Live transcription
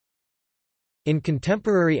In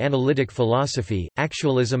contemporary analytic philosophy,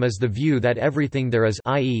 actualism is the view that everything there is,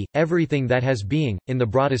 i.e., everything that has being, in the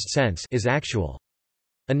broadest sense, is actual.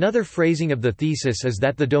 Another phrasing of the thesis is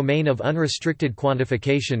that the domain of unrestricted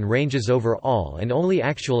quantification ranges over all and only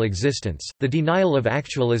actual existence. The denial of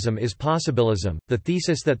actualism is possibilism, the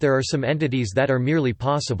thesis that there are some entities that are merely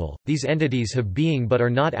possible, these entities have being but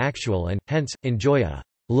are not actual and, hence, enjoy a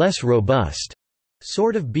less robust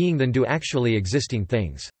sort of being than do actually existing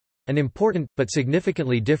things. An important, but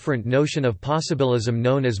significantly different notion of possibilism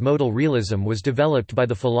known as modal realism was developed by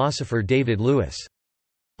the philosopher David Lewis.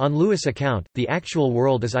 On Lewis' account, the actual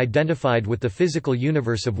world is identified with the physical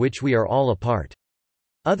universe of which we are all a part.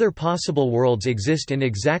 Other possible worlds exist in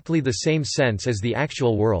exactly the same sense as the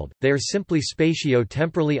actual world, they are simply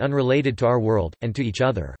spatio-temporally unrelated to our world, and to each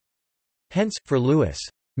other. Hence, for Lewis,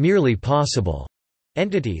 merely possible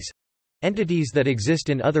entities that exist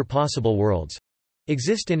in other possible worlds,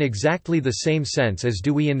 exist in exactly the same sense as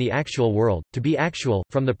do we in the actual world. To be actual,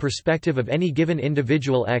 from the perspective of any given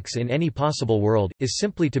individual X in any possible world, is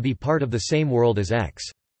simply to be part of the same world as X.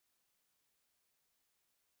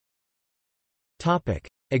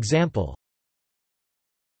 Example.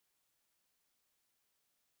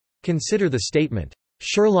 Consider the statement,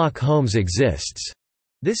 "Sherlock Holmes exists."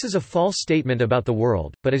 This is a false statement about the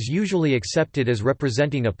world, but is usually accepted as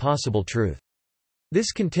representing a possible truth.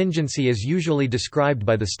 This contingency is usually described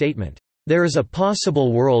by the statement, "There is a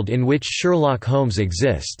possible world in which Sherlock Holmes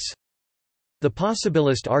exists." The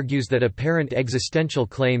possibilist argues that apparent existential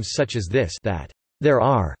claims such as this, that there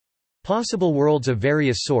are possible worlds of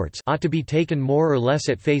various sorts, ought to be taken more or less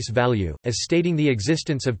at face value, as stating the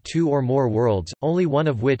existence of two or more worlds, only one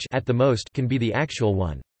of which at the most can be the actual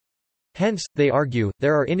one. Hence, they argue,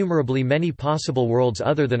 there are innumerably many possible worlds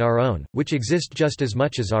other than our own, which exist just as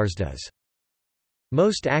much as ours does.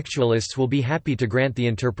 Most actualists will be happy to grant the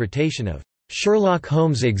interpretation of Sherlock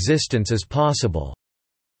Holmes' existence as possible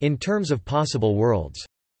in terms of possible worlds.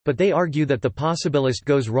 But they argue that the possibilist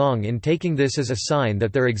goes wrong in taking this as a sign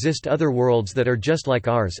that there exist other worlds that are just like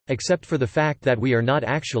ours, except for the fact that we are not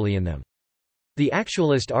actually in them. The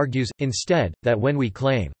actualist argues, instead, that when we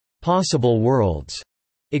claim possible worlds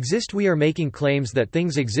exist, we are making claims that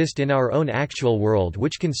things exist in our own actual world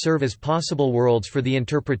which can serve as possible worlds for the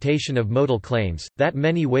interpretation of modal claims, that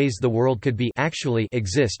many ways the world could be actually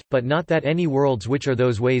exist, but not that any worlds which are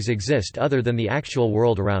those ways exist other than the actual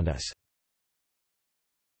world around us.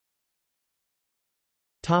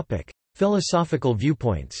 Philosophical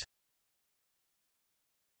viewpoints.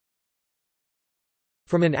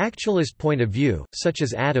 From an actualist point of view, such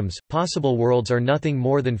as atoms, possible worlds are nothing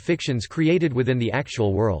more than fictions created within the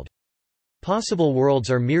actual world. Possible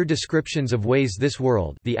worlds are mere descriptions of ways this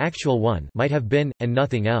world, the actual one, might have been, and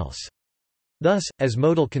nothing else. Thus, as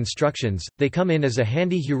modal constructions, they come in as a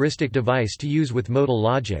handy heuristic device to use with modal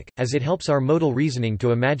logic, as it helps our modal reasoning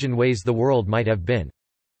to imagine ways the world might have been.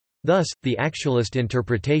 Thus, the actualist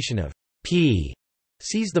interpretation of P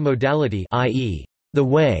sees the modality, i.e., the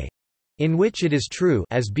way, in which it is true,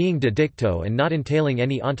 as being de dicto and not entailing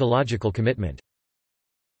any ontological commitment.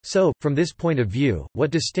 So, from this point of view,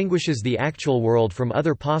 what distinguishes the actual world from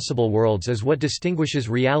other possible worlds is what distinguishes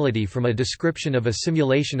reality from a description of a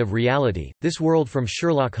simulation of reality, this world from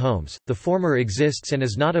Sherlock Holmes. The former exists and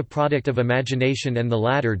is not a product of imagination, and the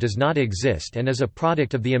latter does not exist and is a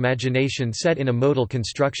product of the imagination set in a modal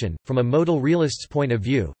construction. From a modal realist's point of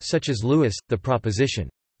view, such as Lewis, the proposition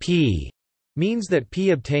P means that P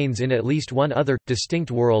obtains in at least one other,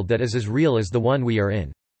 distinct world that is as real as the one we are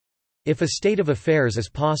in. If a state of affairs is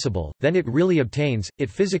possible, then it really obtains, it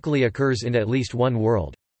physically occurs in at least one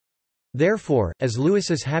world. Therefore, as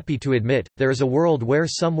Lewis is happy to admit, there is a world where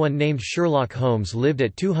someone named Sherlock Holmes lived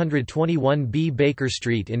at 221B Baker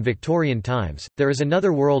Street in Victorian times, there is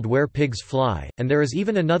another world where pigs fly, and there is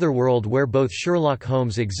even another world where both Sherlock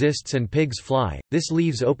Holmes exists and pigs fly. This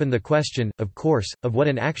leaves open the question, of course, of what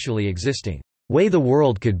an actually existing way the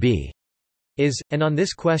world could be is, and on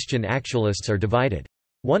this question actualists are divided.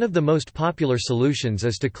 One of the most popular solutions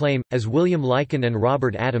is to claim, as William Lycan and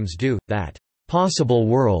Robert Adams do, that possible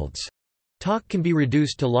worlds talk can be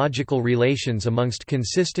reduced to logical relations amongst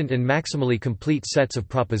consistent and maximally complete sets of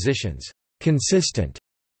propositions. Consistent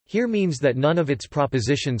here means that none of its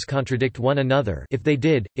propositions contradict one another. If they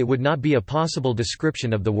did, it would not be a possible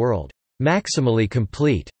description of the world. Maximally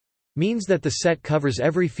complete means that the set covers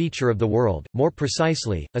every feature of the world. More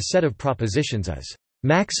precisely, a set of propositions is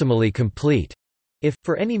maximally complete if,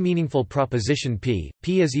 for any meaningful proposition P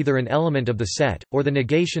is either an element of the set, or the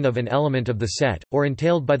negation of an element of the set, or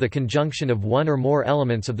entailed by the conjunction of one or more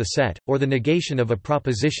elements of the set, or the negation of a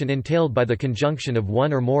proposition entailed by the conjunction of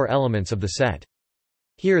one or more elements of the set.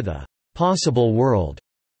 Here the possible world,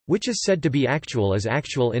 which is said to be actual, is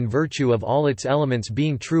actual in virtue of all its elements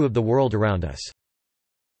being true of the world around us.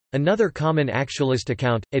 Another common actualist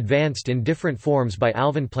account, advanced in different forms by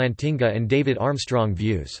Alvin Plantinga and David Armstrong,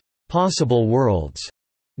 views possible worlds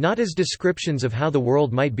not as descriptions of how the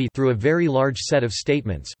world might be through a very large set of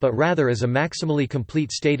statements, but rather as a maximally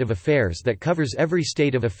complete state of affairs that covers every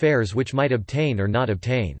state of affairs which might obtain or not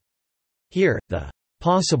obtain. Here, the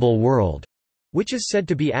possible world, which is said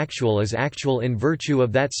to be actual, is actual in virtue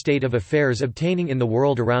of that state of affairs obtaining in the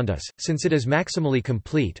world around us. Since it is maximally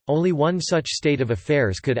complete, only one such state of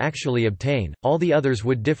affairs could actually obtain, all the others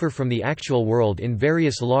would differ from the actual world in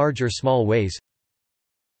various large or small ways.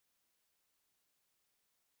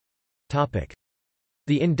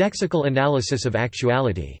 The indexical analysis of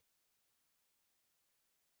actuality.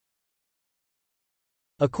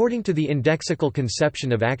 According to the indexical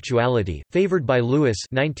conception of actuality, favored by Lewis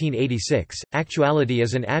 1986, actuality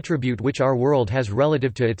is an attribute which our world has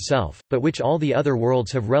relative to itself, but which all the other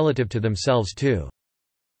worlds have relative to themselves too.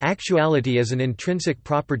 Actuality is an intrinsic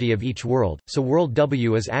property of each world, so world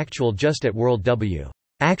W is actual just at world W.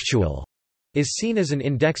 Actual is seen as an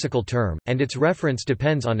indexical term, and its reference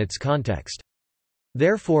depends on its context.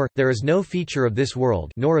 Therefore, there is no feature of this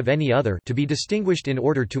world nor of any other to be distinguished in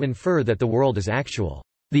order to infer that the world is actual.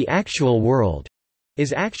 The actual world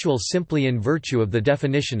is actual simply in virtue of the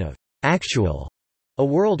definition of actual. A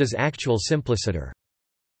world is actual simpliciter.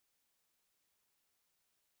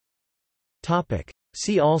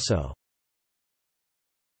 See also: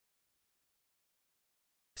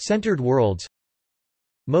 centered worlds,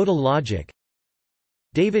 modal logic,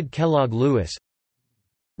 David Kellogg Lewis,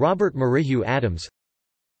 Robert Murihu Adams,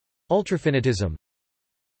 ultrafinitism,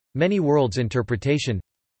 many worlds interpretation.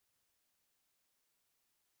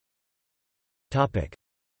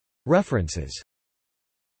 References.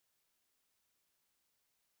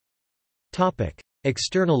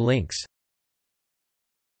 External links.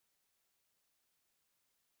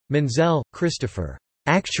 Menzel, Christopher.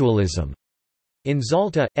 Actualism. In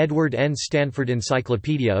Zalta, Edward N. Stanford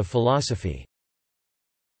Encyclopedia of Philosophy.